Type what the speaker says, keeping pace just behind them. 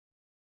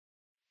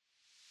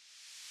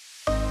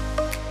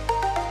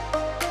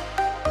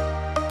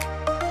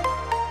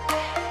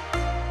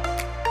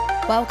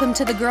Welcome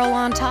to the Girl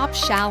on Top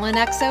Shallon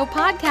XO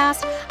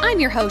podcast. I'm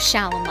your host,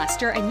 Shallon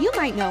Lester, and you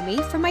might know me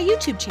from my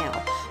YouTube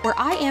channel, where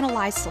I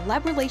analyze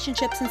celeb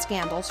relationships and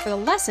scandals for the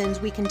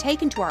lessons we can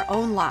take into our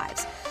own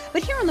lives.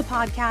 But here on the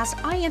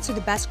podcast, I answer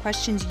the best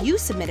questions you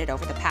submitted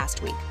over the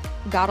past week.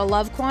 Got a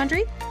love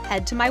quandary?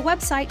 Head to my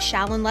website,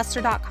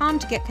 shallonlester.com,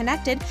 to get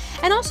connected,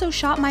 and also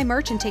shop my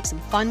merch and take some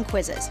fun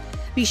quizzes.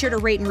 Be sure to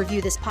rate and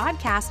review this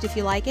podcast if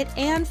you like it,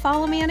 and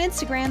follow me on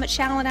Instagram at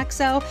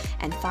ShallonXO,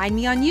 and find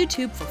me on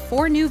YouTube for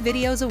 4 new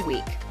videos a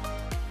week.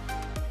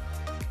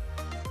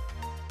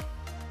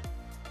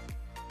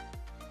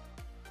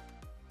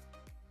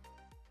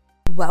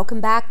 Welcome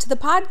back to the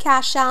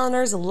podcast,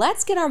 Shalloners.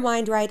 Let's get our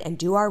mind right and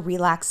do our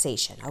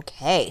relaxation.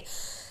 Okay,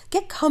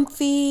 get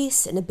comfy,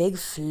 sit in a big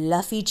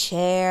fluffy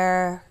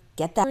chair,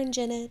 get that orange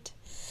in it,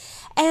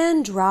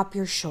 and drop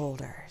your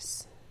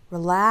shoulders.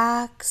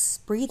 Relax,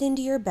 breathe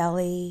into your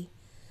belly,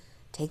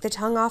 take the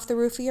tongue off the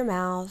roof of your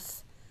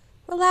mouth,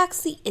 relax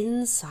the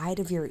inside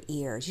of your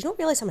ears. You don't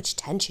realize how much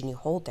tension you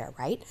hold there,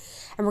 right?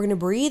 And we're going to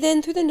breathe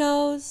in through the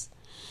nose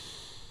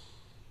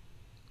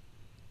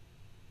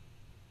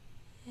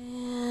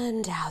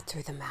and out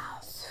through the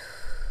mouth.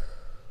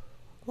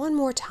 One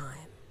more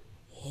time.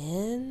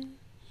 In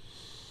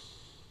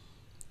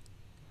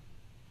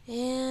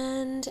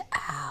and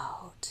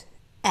out.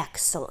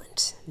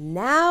 Excellent.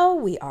 Now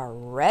we are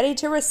ready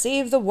to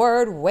receive the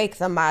word, wake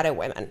the mighty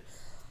women.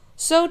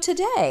 So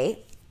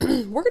today,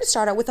 we're going to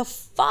start out with a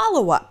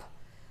follow-up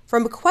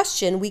from a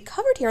question we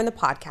covered here on the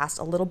podcast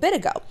a little bit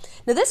ago.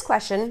 Now, this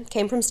question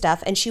came from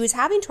Steph, and she was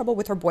having trouble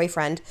with her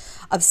boyfriend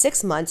of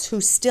 6 months who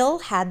still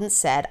hadn't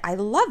said, I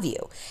love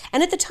you.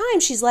 And at the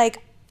time, she's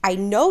like, I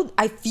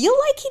feel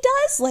like he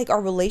does. Like,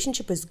 our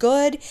relationship is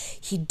good.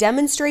 He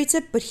demonstrates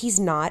it, but he's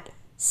not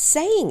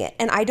saying it.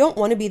 And I don't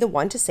want to be the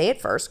one to say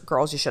it first.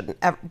 Girls, you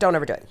don't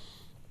ever do it.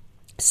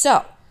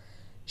 So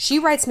she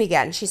writes me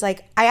again. She's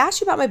like, I asked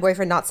you about my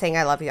boyfriend not saying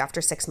I love you after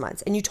 6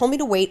 months, and you told me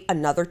to wait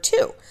another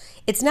 2.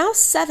 It's now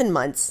 7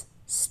 months,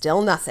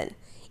 still nothing.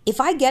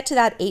 If I get to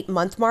that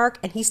 8-month mark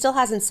and he still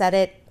hasn't said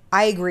it,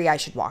 I agree I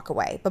should walk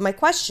away. But my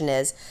question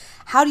is,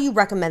 how do you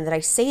recommend that I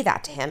say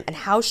that to him, and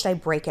how should I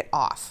break it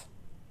off?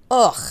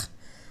 Ugh.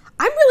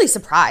 I'm really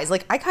surprised.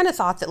 Like, I kind of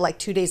thought that like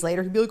 2 days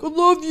later he'd be like, I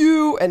love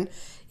you. And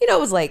it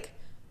was like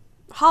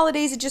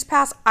holidays had just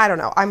passed. I don't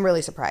know. I'm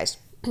really surprised.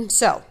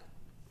 So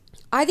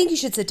I think you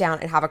should sit down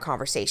and have a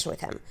conversation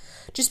with him.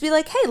 Just be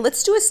like, hey,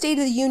 let's do a State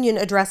of the Union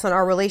address on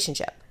our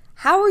relationship.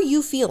 How are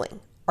you feeling?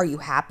 Are you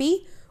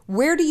happy?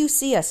 Where do you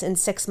see us in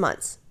 6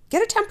 months?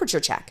 Get a temperature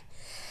check.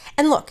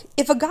 And look,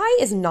 if a guy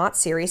is not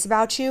serious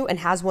about you and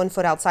has one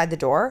foot outside the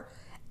door,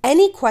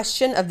 any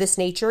question of this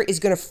nature is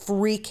going to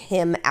freak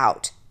him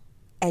out.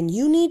 And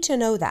you need to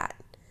know that.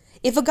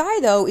 If a guy,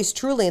 though, is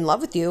truly in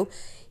love with you,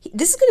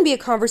 this is going to be a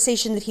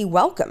conversation that he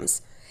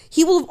welcomes.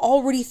 He will have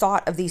already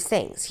thought of these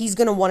things. He's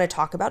going to want to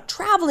talk about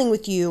traveling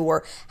with you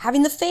or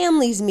having the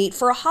families meet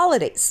for a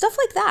holiday, stuff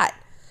like that.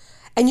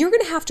 And you're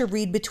going to have to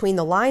read between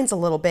the lines a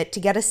little bit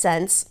to get a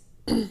sense,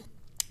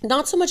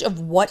 not so much of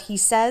what he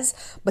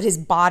says, but his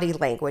body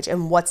language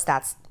and what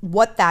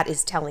that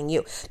is telling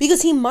you.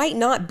 Because he might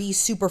not be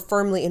super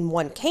firmly in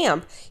one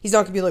camp. He's not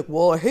going to be like,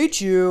 well, I hate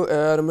you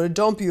and I'm going to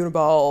dump you in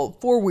about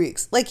 4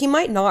 weeks. Like, he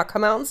might not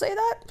come out and say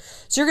that.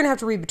 So you're going to have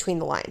to read between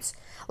the lines.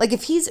 Like,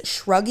 if he's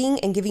shrugging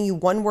and giving you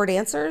one-word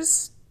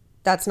answers,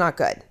 that's not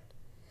good.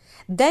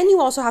 Then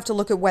you also have to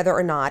look at whether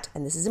or not,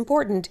 and this is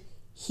important,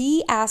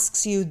 he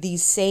asks you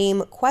these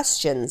same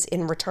questions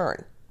in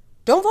return.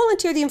 Don't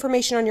volunteer the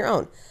information on your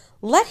own.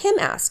 Let him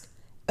ask,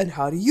 and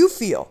how do you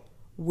feel?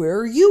 Where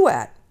are you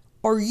at?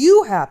 Are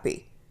you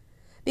happy?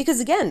 Because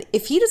again,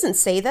 if he doesn't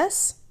say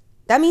this,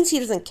 that means he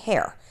doesn't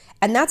care.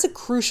 And that's a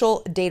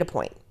crucial data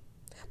point.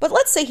 But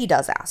let's say he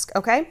does ask,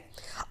 okay?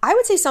 I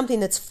would say something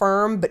that's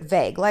firm but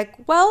vague,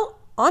 like, well,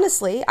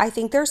 honestly, I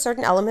think there are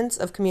certain elements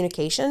of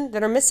communication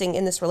that are missing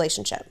in this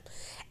relationship.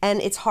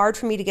 And it's hard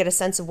for me to get a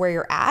sense of where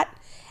you're at.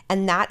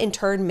 And that in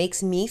turn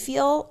makes me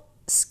feel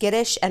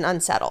skittish and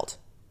unsettled.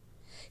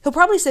 He'll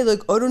probably say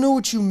like, I don't know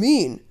what you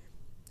mean.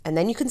 And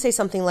then you can say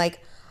something like,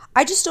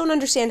 I just don't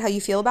understand how you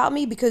feel about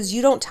me because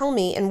you don't tell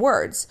me in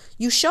words.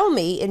 You show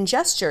me in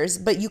gestures,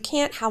 but you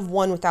can't have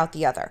one without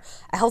the other.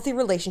 A healthy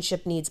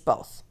relationship needs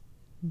both.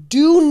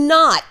 Do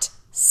not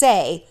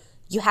say,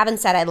 you haven't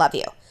said I love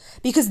you.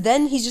 Because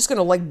then he's just going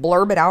to like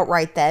blurb it out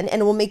right then,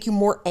 and it will make you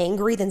more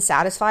angry than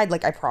satisfied,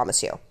 like I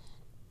promise you.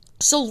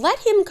 So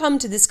let him come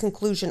to this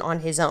conclusion on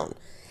his own.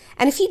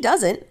 And if he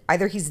doesn't,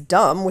 either he's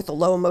dumb with a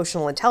low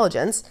emotional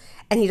intelligence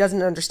and he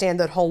doesn't understand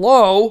that,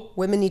 hello,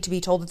 women need to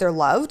be told that they're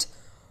loved,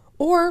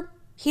 or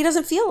he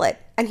doesn't feel it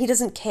and he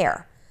doesn't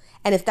care.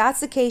 And if that's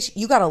the case,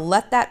 you got to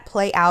let that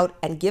play out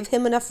and give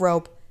him enough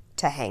rope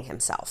to hang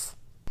himself.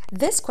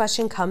 This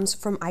question comes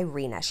from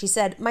Irina. She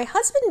said, my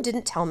husband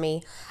didn't tell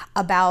me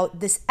about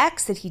this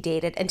ex that he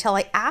dated until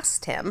I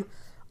asked him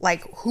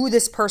like who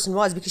this person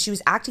was because she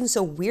was acting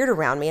so weird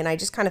around me, and I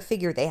just kind of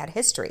figured they had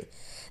history.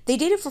 They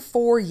dated for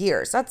 4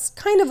 years. That's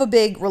kind of a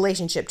big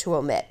relationship to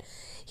omit.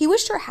 He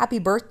wished her a happy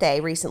birthday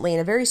recently in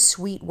a very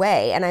sweet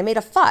way, and I made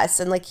a fuss,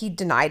 and like he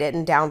denied it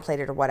and downplayed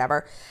it or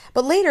whatever.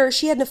 But later,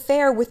 she had an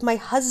affair with my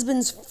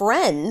husband's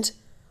friend,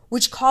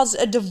 which caused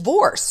a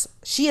divorce.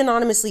 She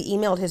anonymously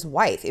emailed his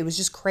wife. It was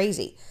just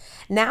crazy.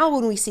 Now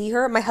when we see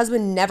her, my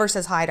husband never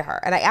says hi to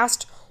her. And I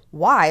asked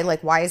why,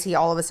 like, why is he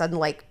all of a sudden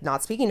like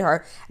not speaking to her?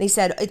 And he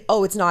said,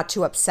 oh, it's not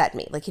to upset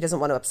me. Like, he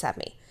doesn't want to upset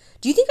me.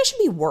 Do you think I should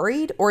be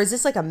worried? Or is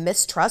this like a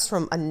mistrust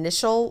from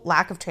initial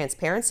lack of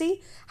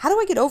transparency? How do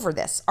I get over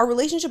this? Our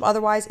relationship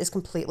otherwise is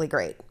completely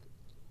great.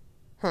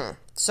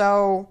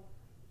 So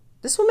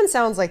this woman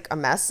sounds like a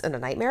mess and a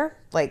nightmare.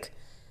 Like,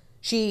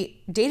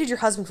 she dated your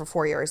husband for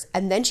 4 years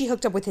and then she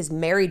hooked up with his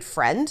married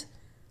friend.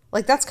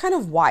 Like, that's kind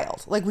of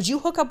wild. Like, would you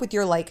hook up with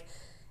your like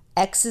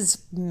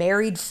ex's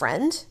married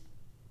friend?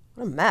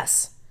 What a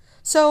mess.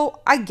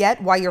 So I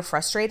get why you're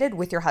frustrated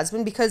with your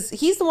husband because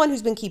he's the one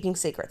who's been keeping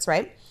secrets,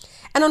 right?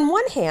 And on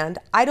one hand,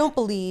 I don't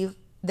believe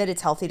that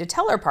it's healthy to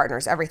tell our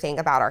partners everything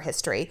about our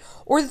history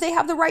or that they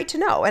have the right to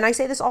know. And I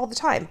say this all the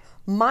time.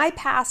 My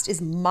past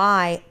is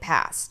my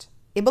past.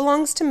 It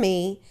belongs to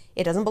me.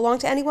 It doesn't belong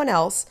to anyone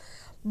else.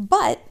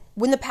 But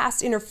when the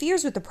past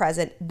interferes with the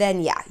present,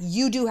 then yeah,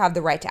 you do have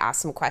the right to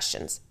ask some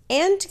questions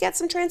and to get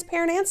some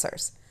transparent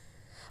answers.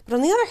 But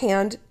on the other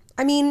hand,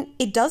 I mean,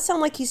 it does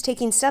sound like he's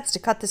taking steps to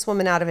cut this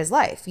woman out of his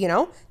life, you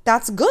know?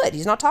 That's good.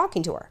 He's not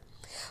talking to her.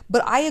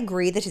 But I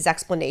agree that his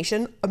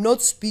explanation, I'm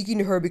not speaking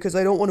to her because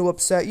I don't want to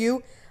upset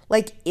you,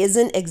 like,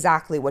 isn't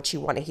exactly what you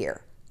want to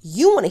hear.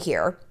 You want to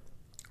hear,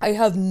 I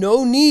have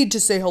no need to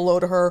say hello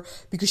to her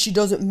because she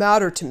doesn't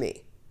matter to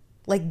me.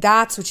 Like,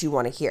 that's what you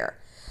want to hear.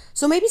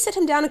 So maybe sit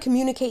him down and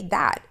communicate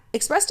that.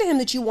 Express to him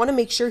that you want to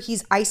make sure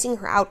he's icing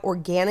her out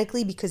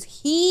organically because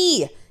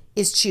he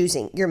is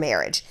choosing your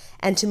marriage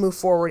and to move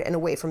forward and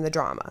away from the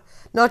drama.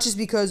 Not just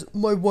because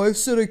my wife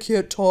said I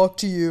can't talk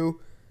to you.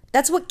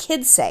 That's what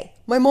kids say.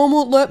 My mom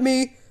won't let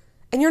me.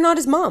 And you're not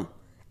his mom.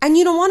 And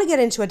you don't want to get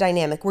into a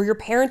dynamic where you're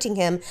parenting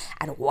him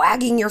and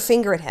wagging your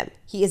finger at him.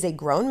 He is a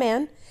grown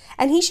man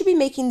and he should be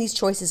making these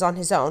choices on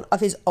his own, of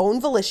his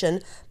own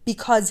volition,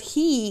 because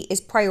he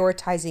is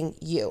prioritizing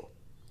you.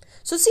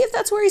 So see if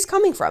that's where he's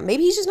coming from.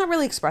 Maybe he's just not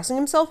really expressing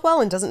himself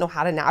well and doesn't know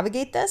how to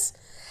navigate this.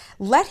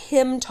 Let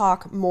him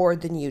talk more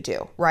than you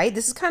do, right?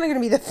 This is kind of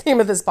going to be the theme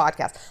of this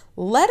podcast.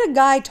 Let a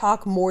guy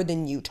talk more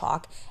than you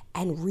talk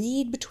and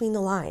read between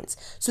the lines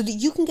so that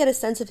you can get a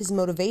sense of his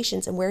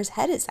motivations and where his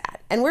head is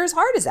at and where his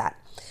heart is at.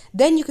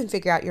 Then you can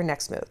figure out your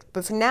next move.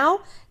 But for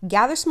now,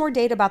 gather some more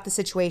data about the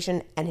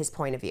situation and his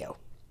point of view.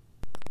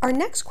 Our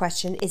next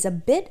question is a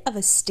bit of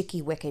a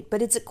sticky wicket,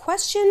 but it's a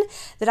question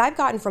that I've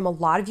gotten from a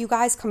lot of you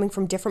guys coming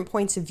from different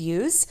points of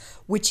views,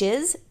 which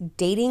is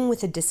dating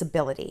with a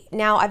disability.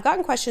 Now, I've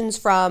gotten questions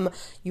from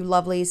you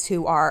lovelies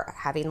who are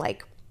having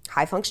like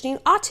high functioning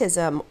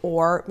autism,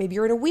 or maybe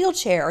you're in a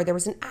wheelchair, or there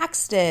was an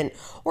accident,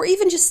 or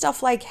even just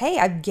stuff like, hey,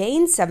 I've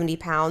gained 70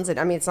 pounds. And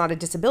I mean, it's not a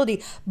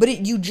disability,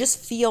 but you just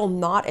feel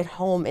not at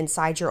home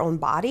inside your own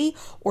body,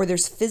 or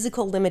there's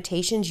physical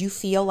limitations you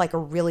feel like are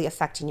really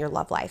affecting your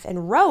love life.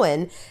 And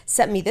Rowan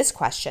sent me this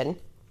question.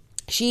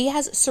 She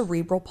has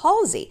cerebral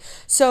palsy.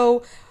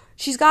 So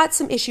she's got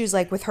some issues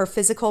like with her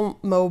physical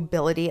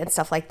mobility and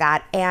stuff like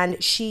that.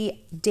 And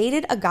she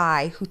dated a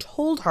guy who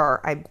told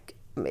her,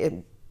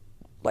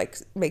 like,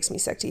 makes me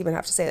sick to even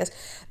have to say this,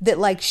 that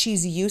like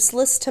she's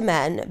useless to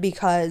men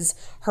because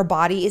her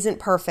body isn't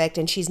perfect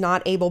and she's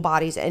not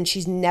able-bodied and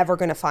she's never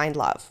going to find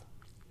love.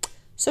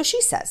 So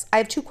she says, I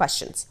have two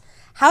questions.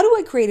 How do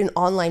I create an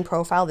online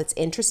profile that's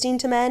interesting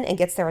to men and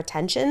gets their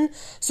attention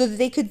so that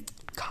they could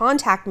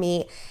contact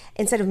me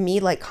instead of me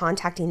like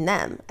contacting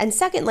them? And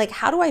second, like,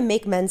 how do I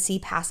make men see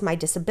past my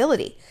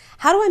disability?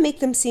 How do I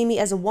make them see me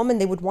as a woman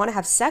they would want to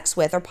have sex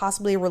with or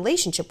possibly a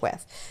relationship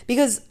with?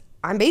 Because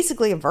I'm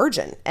basically a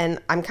virgin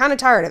and I'm kind of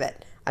tired of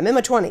it. I'm in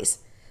my 20s.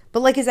 But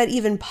like, is that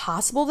even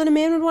possible that a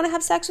man would want to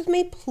have sex with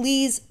me?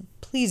 Please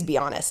be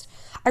honest.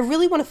 I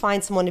really want to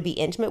find someone to be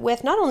intimate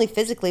with, not only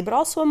physically, but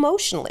also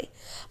emotionally.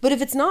 But if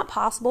it's not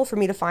possible for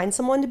me to find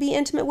someone to be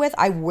intimate with,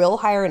 I will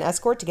hire an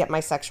escort to get my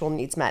sexual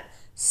needs met.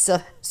 So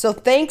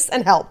thanks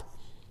and help.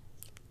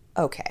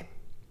 Okay.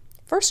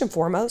 First and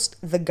foremost,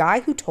 the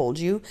guy who told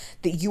you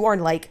that you are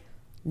like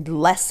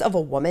less of a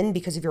woman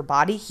because of your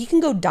body, he can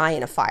go die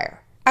in a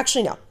fire.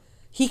 Actually, no.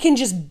 He can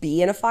just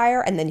be in a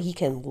fire and then he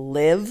can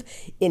live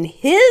in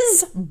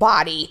his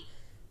body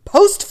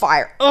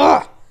post-fire.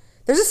 Ugh.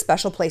 There's a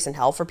special place in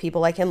hell for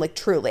people like him, like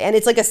truly. And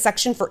it's like a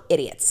section for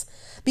idiots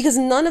because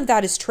none of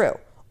that is true.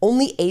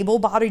 Only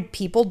able-bodied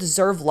people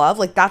deserve love.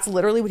 Like, that's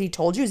literally what he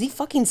told you. Is he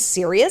fucking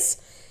serious?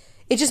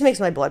 It just makes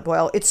my blood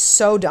boil. It's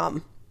so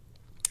dumb.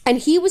 And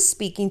he was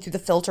speaking through the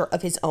filter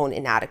of his own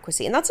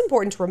inadequacy. And that's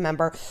important to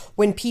remember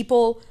when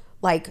people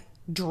like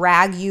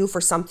drag you for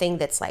something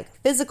that's like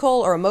physical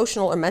or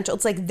emotional or mental.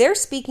 It's like they're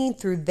speaking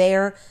through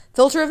their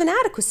filter of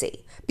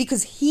inadequacy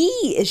because he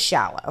is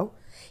shallow.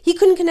 He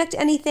couldn't connect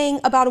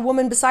anything about a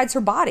woman besides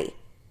her body.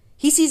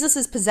 He sees us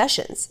as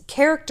possessions,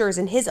 characters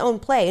in his own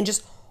play, and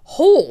just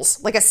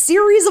holes, like a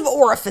series of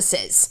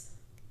orifices.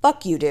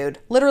 Fuck you, dude.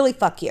 Literally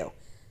fuck you.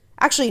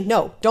 Actually,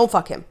 no, don't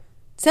fuck him.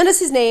 Send us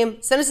his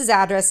name, send us his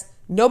address.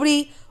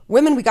 Nobody,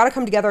 women, we got to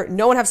come together.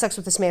 No one have sex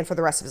with this man for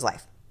the rest of his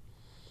life.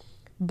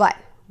 But,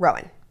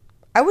 Rowan,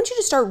 I want you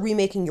to start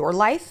remaking your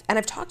life. And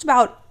I've talked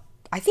about,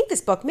 I think this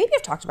book, maybe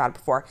I've talked about it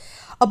before,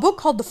 a book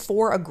called The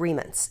 4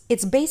 Agreements.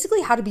 It's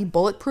basically how to be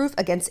bulletproof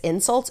against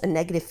insults and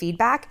negative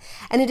feedback.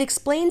 And it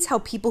explains how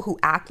people who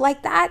act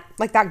like that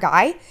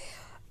guy,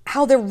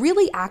 how they're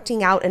really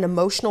acting out an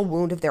emotional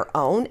wound of their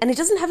own. And it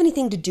doesn't have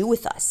anything to do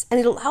with us. And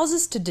it allows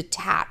us to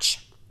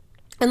detach.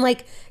 And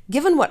like,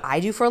 given what I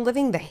do for a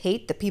living, the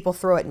hate that people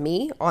throw at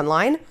me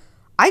online,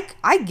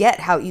 I get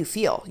how you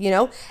feel, you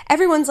know?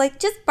 Everyone's like,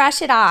 just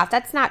brush it off.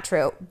 That's not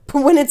true.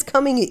 But when it's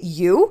coming at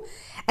you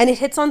and it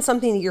hits on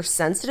something that you're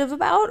sensitive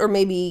about, or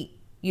maybe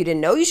you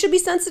didn't know you should be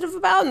sensitive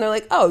about, and they're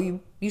like,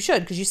 oh, you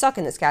should because you suck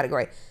in this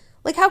category.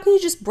 Like, how can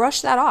you just brush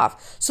that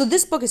off? So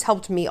this book has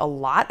helped me a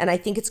lot, and I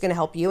think it's going to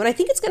help you. And I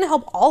think it's going to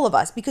help all of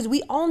us because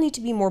we all need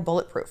to be more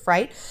bulletproof,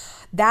 right?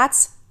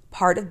 That's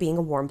part of being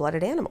a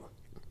warm-blooded animal.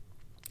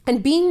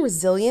 And being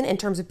resilient in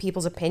terms of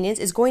people's opinions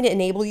is going to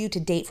enable you to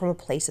date from a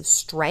place of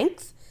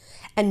strength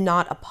and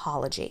not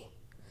apology.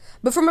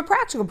 But from a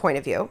practical point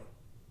of view,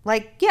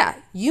 like, yeah,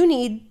 you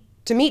need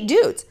to meet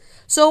dudes.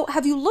 So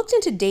have you looked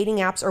into dating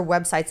apps or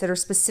websites that are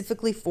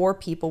specifically for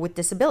people with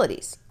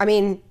disabilities? I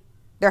mean,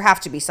 there have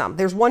to be some.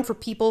 There's one for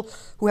people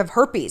who have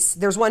herpes.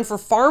 There's one for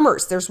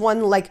farmers. There's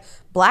one like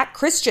Black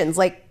Christians.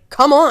 Like,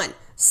 come on.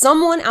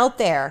 Someone out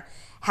there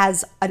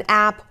has an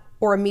app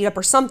or a meetup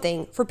or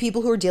something for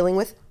people who are dealing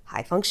with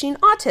high-functioning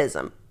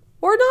autism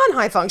or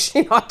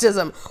non-high-functioning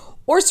autism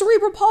or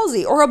cerebral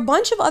palsy or a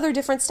bunch of other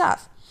different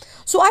stuff.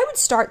 So I would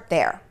start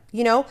there,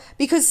 you know,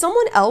 because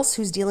someone else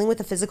who's dealing with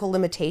a physical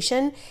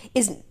limitation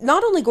is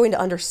not only going to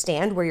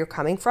understand where you're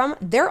coming from,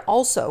 they're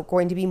also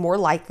going to be more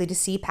likely to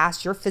see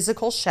past your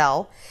physical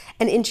shell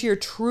and into your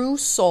true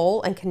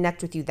soul and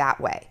connect with you that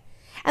way.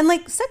 And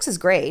like, sex is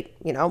great,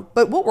 you know,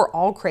 but what we're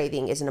all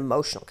craving is an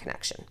emotional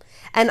connection.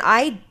 And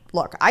I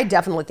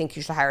definitely think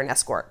you should hire an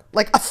escort.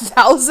 Like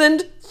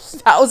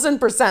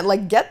 1,000%.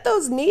 Like, get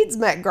those needs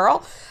met,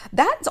 girl.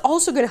 That's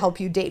also going to help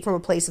you date from a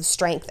place of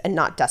strength and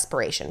not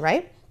desperation,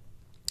 right?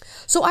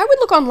 So I would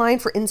look online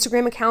for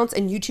Instagram accounts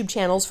and YouTube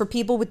channels for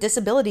people with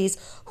disabilities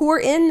who are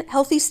in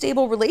healthy,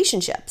 stable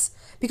relationships.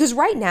 Because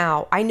right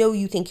now, I know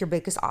you think your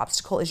biggest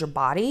obstacle is your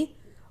body,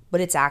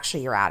 but it's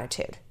actually your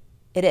attitude.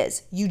 It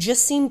is. You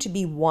just seem to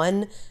be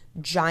one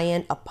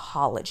giant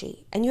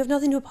apology, and you have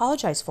nothing to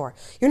apologize for.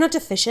 You're not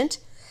deficient.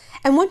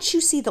 And once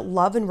you see that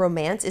love and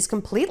romance is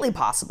completely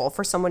possible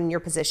for someone in your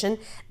position,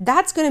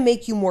 that's going to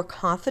make you more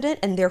confident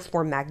and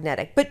therefore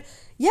magnetic. But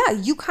yeah,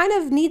 you kind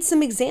of need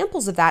some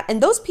examples of that.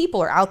 And those people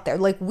are out there.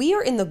 Like, we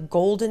are in the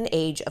golden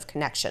age of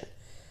connection.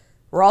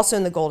 We're also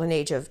in the golden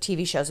age of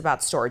TV shows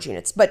about storage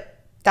units,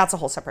 but that's a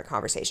whole separate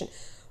conversation.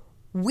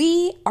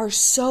 We are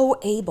so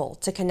able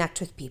to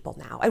connect with people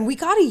now, and we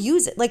got to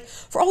use it. Like,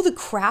 for all the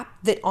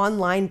crap that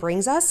online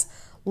brings us,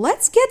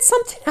 let's get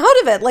something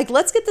out of it. Like,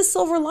 let's get the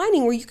silver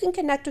lining where you can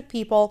connect with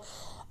people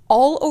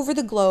all over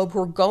the globe who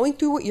are going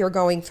through what you're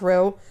going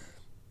through.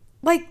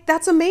 Like,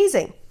 that's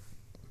amazing.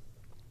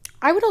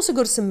 I would also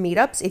go to some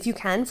meetups if you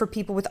can for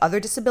people with other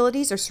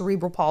disabilities or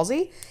cerebral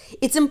palsy.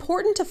 It's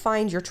important to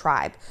find your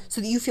tribe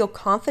so that you feel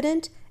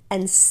confident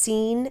and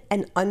seen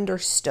and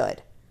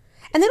understood.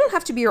 And they don't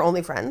have to be your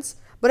only friends,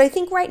 but I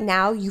think right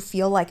now you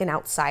feel like an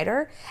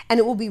outsider, and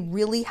it will be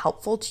really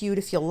helpful to you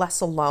to feel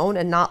less alone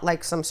and not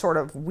like some sort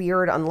of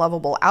weird,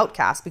 unlovable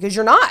outcast, because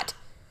you're not.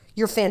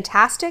 You're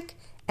fantastic,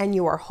 and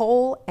you are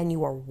whole, and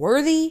you are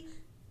worthy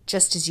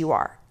just as you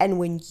are. And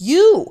when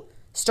you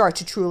start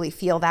to truly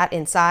feel that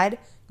inside,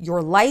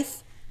 your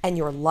life and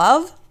your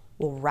love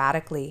will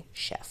radically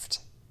shift.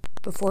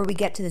 Before we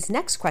get to this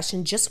next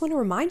question, just want to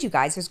remind you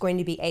guys there's going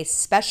to be a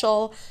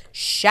special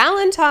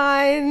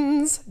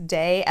Valentine's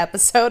Day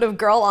episode of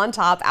Girl on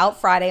Top out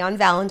Friday on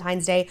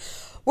Valentine's Day,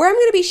 where I'm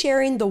going to be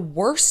sharing the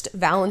worst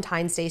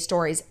Valentine's Day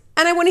stories,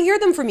 and I want to hear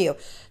them from you.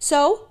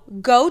 So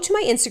go to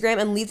my Instagram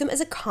and leave them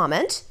as a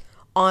comment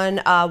on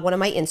one of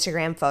my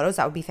Instagram photos.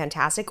 That would be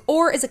fantastic.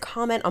 Or as a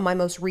comment on my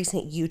most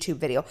recent YouTube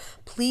video.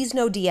 Please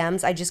no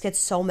DMs. I just get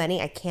so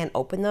many I can't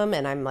open them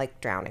and I'm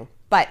like drowning.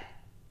 But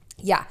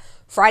yeah,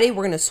 Friday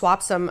we're going to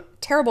swap some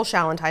terrible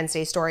Valentine's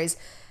Day stories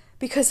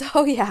because,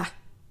 oh yeah,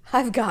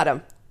 I've got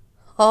them.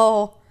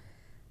 Oh,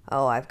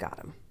 I've got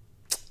them.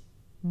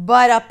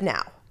 But up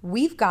now,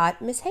 we've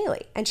got Miss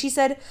Haley. And she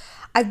said,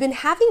 I've been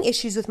having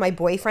issues with my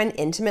boyfriend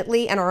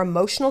intimately and our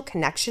emotional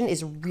connection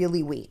is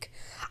really weak.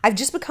 I've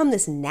just become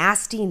this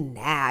nasty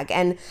nag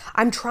and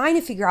I'm trying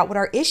to figure out what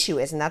our issue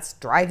is, and that's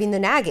driving the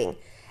nagging.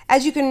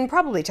 As you can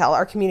probably tell,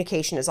 our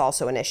communication is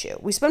also an issue.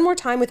 We spend more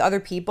time with other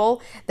people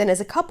than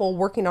as a couple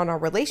working on our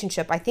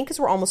relationship, I think, because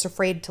we're almost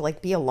afraid to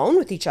be alone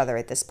with each other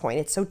at this point.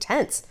 It's so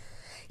tense.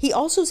 He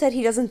also said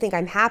he doesn't think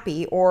I'm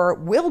happy or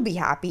will be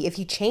happy if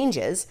he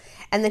changes,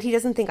 and that he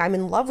doesn't think I'm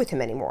in love with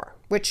him anymore,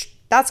 which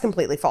that's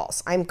completely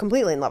false. I'm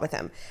completely in love with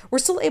him. We're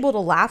still able to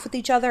laugh with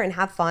each other and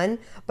have fun,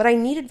 but I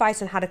need advice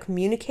on how to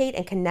communicate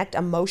and connect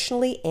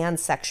emotionally and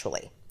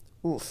sexually.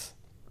 Oof.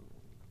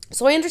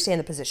 So I understand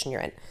the position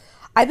you're in.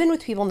 I've been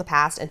with people in the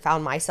past and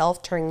found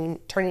myself turning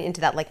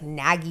into that like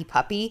naggy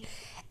puppy,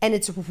 and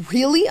it's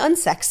really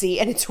unsexy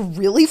and it's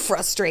really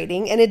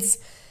frustrating and it's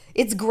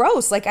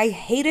gross. Like I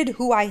hated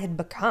who I had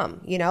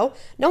become, you know?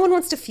 No one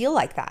wants to feel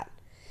like that.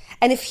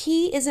 And if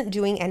he isn't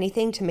doing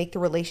anything to make the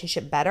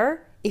relationship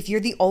better, if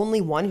you're the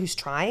only one who's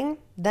trying,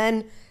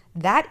 then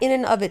that in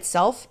and of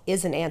itself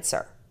is an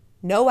answer.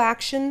 No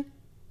action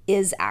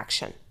is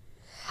action.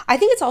 I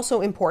think it's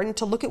also important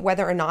to look at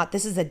whether or not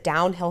this is a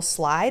downhill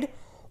slide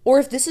or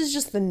if this is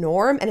just the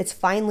norm and it's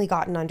finally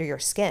gotten under your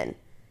skin.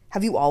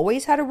 Have you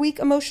always had a weak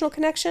emotional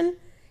connection?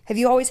 Have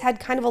you always had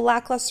kind of a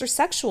lackluster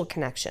sexual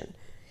connection?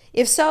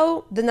 If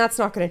so, then that's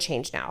not going to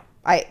change now.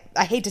 I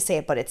hate to say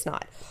it, but it's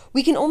not.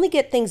 We can only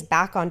get things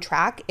back on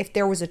track if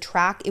there was a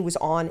track it was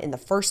on in the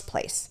first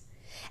place.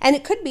 And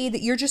it could be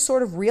that you're just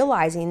sort of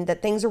realizing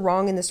that things are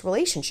wrong in this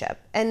relationship.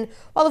 And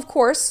while of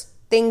course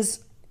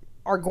things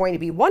are going to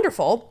be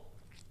wonderful,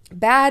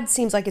 bad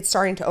seems like it's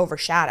starting to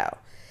overshadow.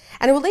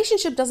 And a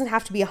relationship doesn't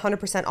have to be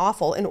 100%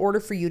 awful in order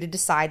for you to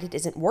decide it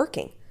isn't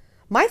working.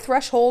 My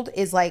threshold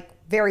is like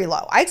very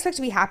low. I expect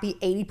to be happy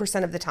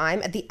 80% of the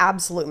time at the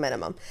absolute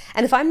minimum.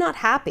 And if I'm not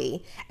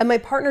happy and my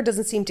partner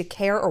doesn't seem to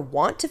care or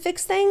want to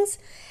fix things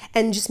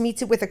and just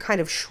meets it with a kind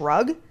of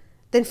shrug,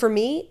 then for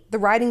me, the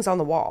writing's on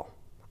the wall.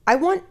 I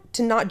want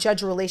to not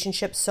judge a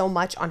relationship so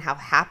much on how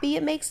happy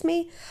it makes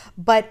me,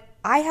 but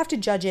I have to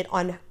judge it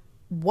on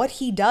what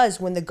he does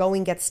when the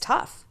going gets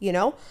tough, you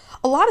know?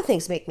 A lot of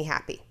things make me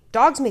happy.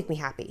 Dogs make me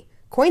happy.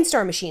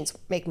 Coinstar machines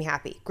make me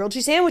happy. Grilled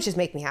cheese sandwiches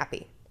make me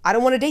happy. I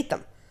don't want to date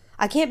them.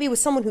 I can't be with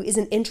someone who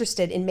isn't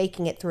interested in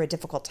making it through a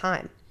difficult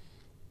time.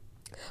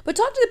 But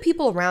talk to the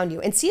people around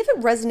you and see if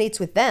it resonates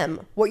with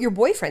them what your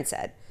boyfriend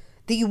said,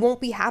 that you won't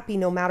be happy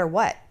no matter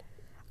what.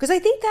 Because I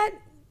think that,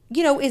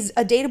 you know, is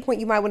a data point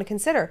you might want to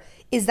consider.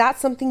 Is that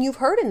something you've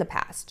heard in the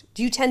past?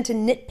 Do you tend to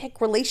nitpick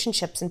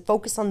relationships and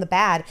focus on the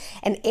bad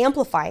and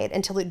amplify it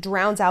until it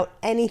drowns out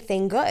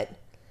anything good?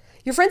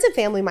 Your friends and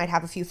family might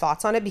have a few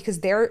thoughts on it because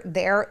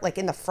they're like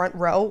in the front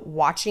row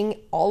watching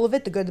all of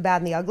it, the good, the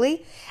bad, and the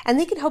ugly, and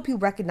they can help you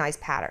recognize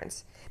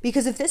patterns.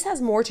 Because if this has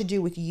more to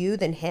do with you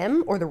than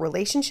him or the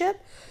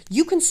relationship,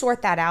 you can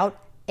sort that out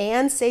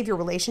and save your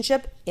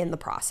relationship in the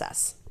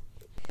process.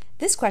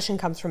 This question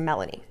comes from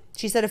Melanie.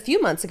 She said, a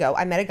few months ago,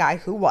 I met a guy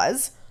who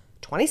was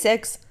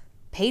 26,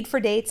 paid for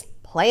dates,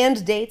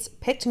 planned dates,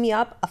 picked me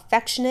up,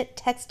 affectionate,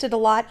 texted a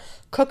lot,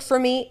 cooked for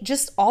me,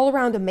 just all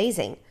around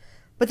amazing.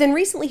 But then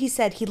recently he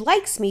said he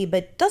likes me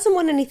but doesn't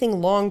want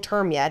anything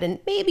long-term yet and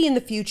maybe in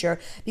the future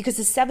because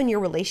his 7-year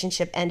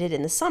relationship ended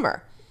in the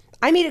summer.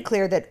 I made it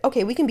clear that,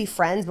 okay, we can be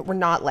friends, but we're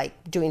not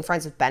like doing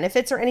friends with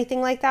benefits or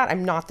anything like that.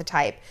 I'm not the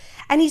type.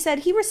 And he said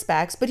he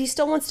respects, but he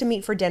still wants to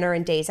meet for dinner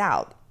and days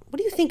out. What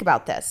do you think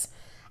about this?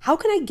 How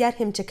can I get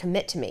him to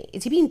commit to me?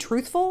 Is he being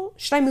truthful?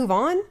 Should I move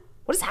on?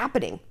 What is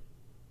happening?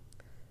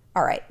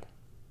 All right.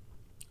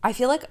 I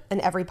feel like in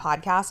every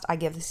podcast I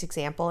give this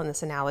example and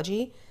this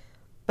analogy,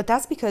 but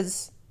that's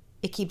because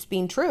it keeps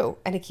being true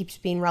and it keeps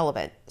being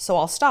relevant. So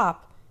I'll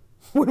stop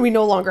when we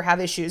no longer have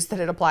issues that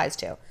it applies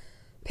to.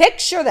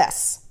 Picture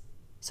this.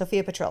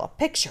 Sophia Petrillo,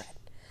 picture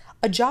it.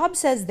 A job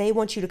says they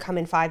want you to come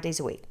in 5 days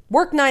a week.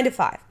 Work 9 to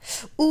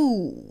 5.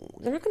 Ooh,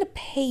 they're not going to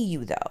pay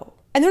you though.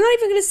 And they're not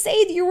even going to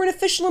say that you were an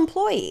official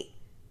employee.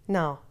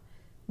 No.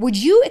 Would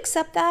you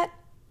accept that?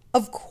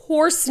 Of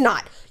course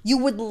not. You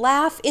would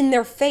laugh in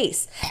their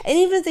face. And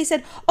even if they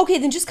said, okay,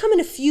 then just come in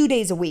a few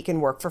days a week and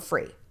work for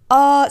free.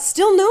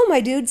 Still no,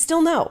 my dude,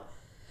 still no.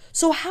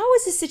 So how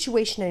is this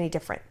situation any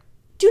different?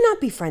 Do not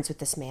be friends with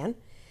this man.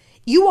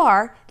 You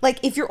are,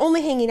 like, if you're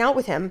only hanging out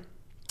with him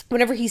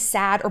whenever he's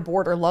sad or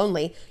bored or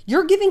lonely,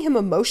 you're giving him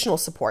emotional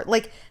support.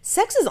 Like,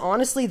 sex is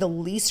honestly the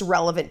least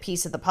relevant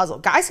piece of the puzzle.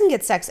 Guys can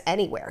get sex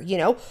anywhere, you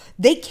know?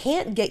 They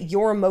can't get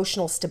your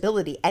emotional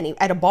stability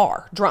at a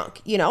bar,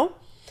 drunk, you know?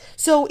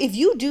 So if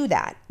you do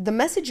that, the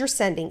message you're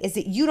sending is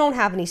that you don't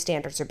have any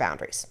standards or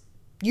boundaries.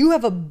 You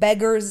have a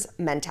beggar's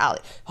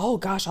mentality. Oh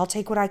gosh, I'll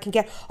take what I can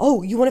get.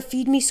 Oh, you want to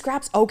feed me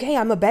scraps? Okay,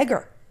 I'm a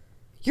beggar.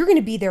 You're going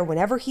to be there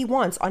whenever he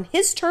wants, on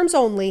his terms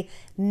only,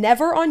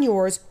 never on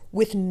yours,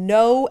 with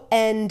no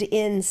end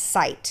in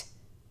sight.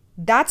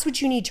 That's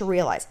what you need to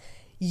realize.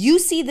 You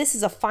see this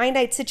as a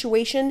finite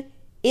situation.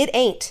 It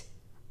ain't.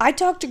 I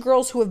talk to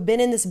girls who have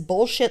been in this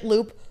bullshit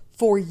loop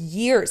for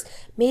years.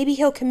 Maybe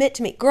he'll commit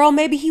to me. Girl,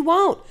 maybe he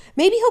won't.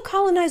 Maybe he'll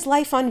colonize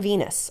life on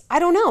Venus. I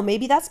don't know.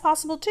 Maybe that's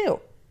possible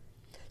too.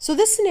 So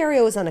this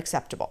scenario is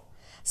unacceptable.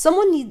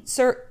 Someone needs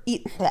to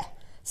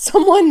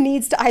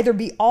either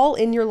be all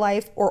in your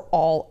life or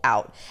all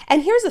out.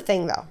 And here's the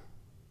thing though.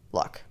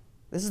 Look,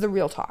 this is the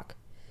real talk.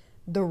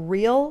 The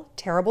real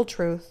terrible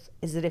truth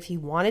is that if he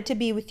wanted to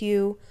be with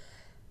you,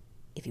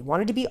 if he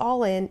wanted to be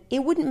all in,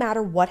 it wouldn't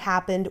matter what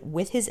happened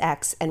with his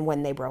ex and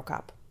when they broke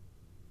up.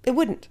 It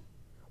wouldn't.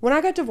 When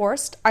I got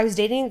divorced, I was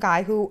dating a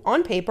guy who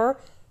on paper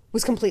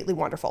was completely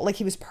wonderful. Like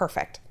he was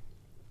perfect.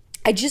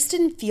 I just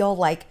didn't feel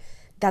like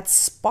that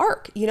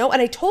spark, you know?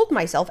 And I told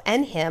myself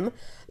and him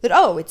that,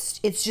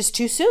 it's just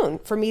too soon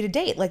for me to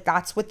date. Like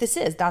that's what this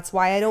is. That's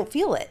why I don't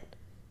feel it.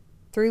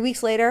 3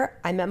 weeks later,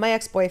 I met my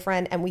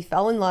ex-boyfriend and we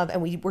fell in love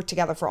and we were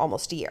together for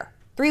almost a year.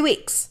 3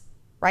 weeks,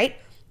 right?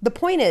 The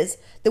point is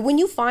that when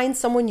you find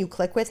someone you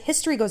click with,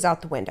 history goes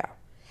out the window.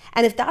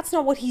 And if that's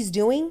not what he's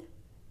doing,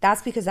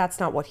 that's because that's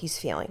not what he's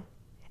feeling.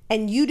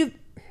 And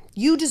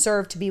you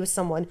deserve to be with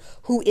someone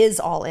who is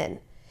all in.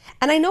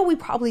 And I know we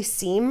probably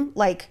seem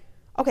like,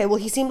 okay, well,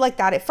 he seemed like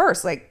that at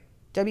first, like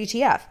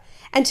WTF.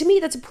 And to me,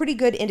 that's a pretty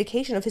good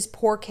indication of his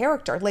poor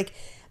character. Like,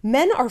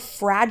 men are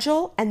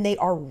fragile and they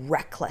are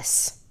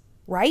reckless,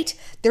 right?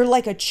 They're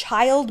like a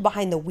child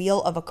behind the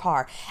wheel of a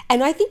car.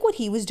 And I think what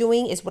he was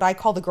doing is what I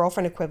call the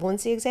girlfriend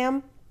equivalency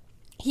exam.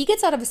 He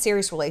gets out of a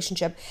serious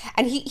relationship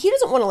and he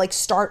doesn't want to like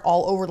start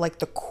all over like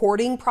the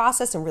courting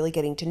process and really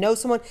getting to know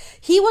someone.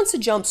 He wants to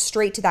jump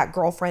straight to that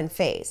girlfriend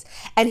phase.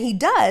 And he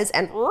does,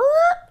 and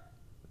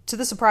to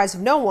the surprise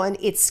of no one,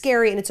 it's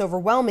scary and it's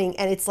overwhelming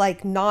and it's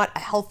like not a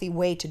healthy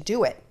way to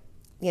do it,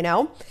 you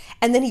know?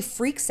 And then he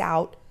freaks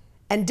out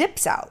and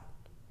dips out,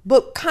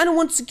 but kind of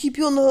wants to keep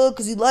you on the hook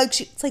because he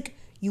likes you. It's like,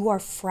 you are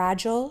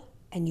fragile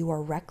and you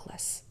are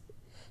reckless.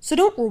 So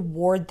don't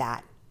reward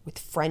that with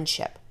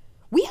friendship.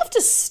 We have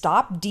to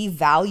stop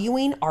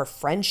devaluing our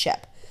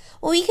friendship.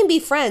 Well, we can be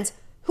friends.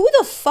 Who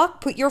the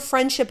fuck put your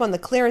friendship on the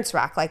clearance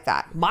rack like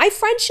that? My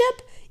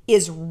friendship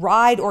is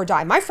ride or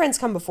die. My friends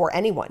come before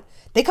anyone.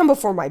 They come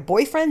before my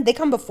boyfriend. They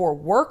come before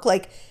work.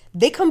 Like,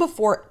 they come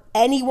before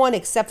anyone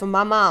except for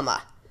my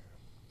mama.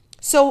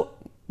 So,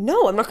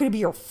 no, I'm not going to be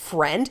your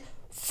friend.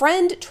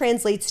 Friend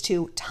translates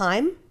to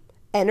time,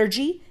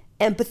 energy,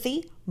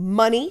 empathy,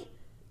 money.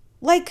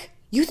 Like,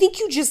 you think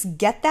you just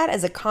get that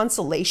as a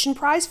consolation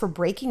prize for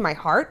breaking my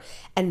heart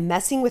and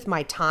messing with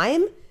my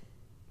time?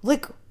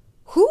 Like,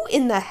 who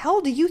in the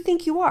hell do you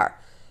think you are?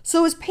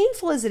 So as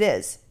painful as it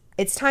is,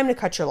 it's time to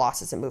cut your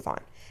losses and move on.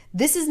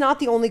 This is not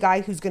the only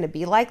guy who's going to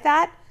be like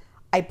that.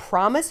 I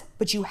promise,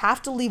 but you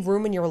have to leave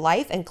room in your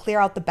life and clear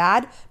out the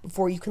bad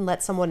before you can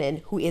let someone in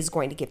who is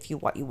going to give you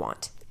what you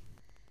want.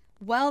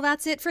 Well,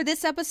 that's it for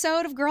this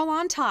episode of Girl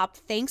on Top.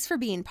 Thanks for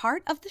being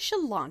part of the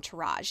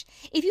Shalantourage.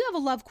 If you have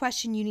a love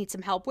question you need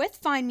some help with,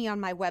 find me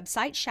on my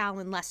website,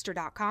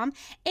 shalonlester.com,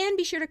 and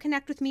be sure to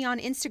connect with me on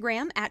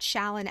Instagram at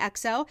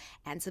ShalonXO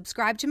and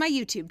subscribe to my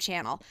YouTube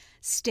channel.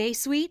 Stay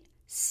sweet,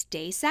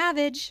 stay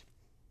savage.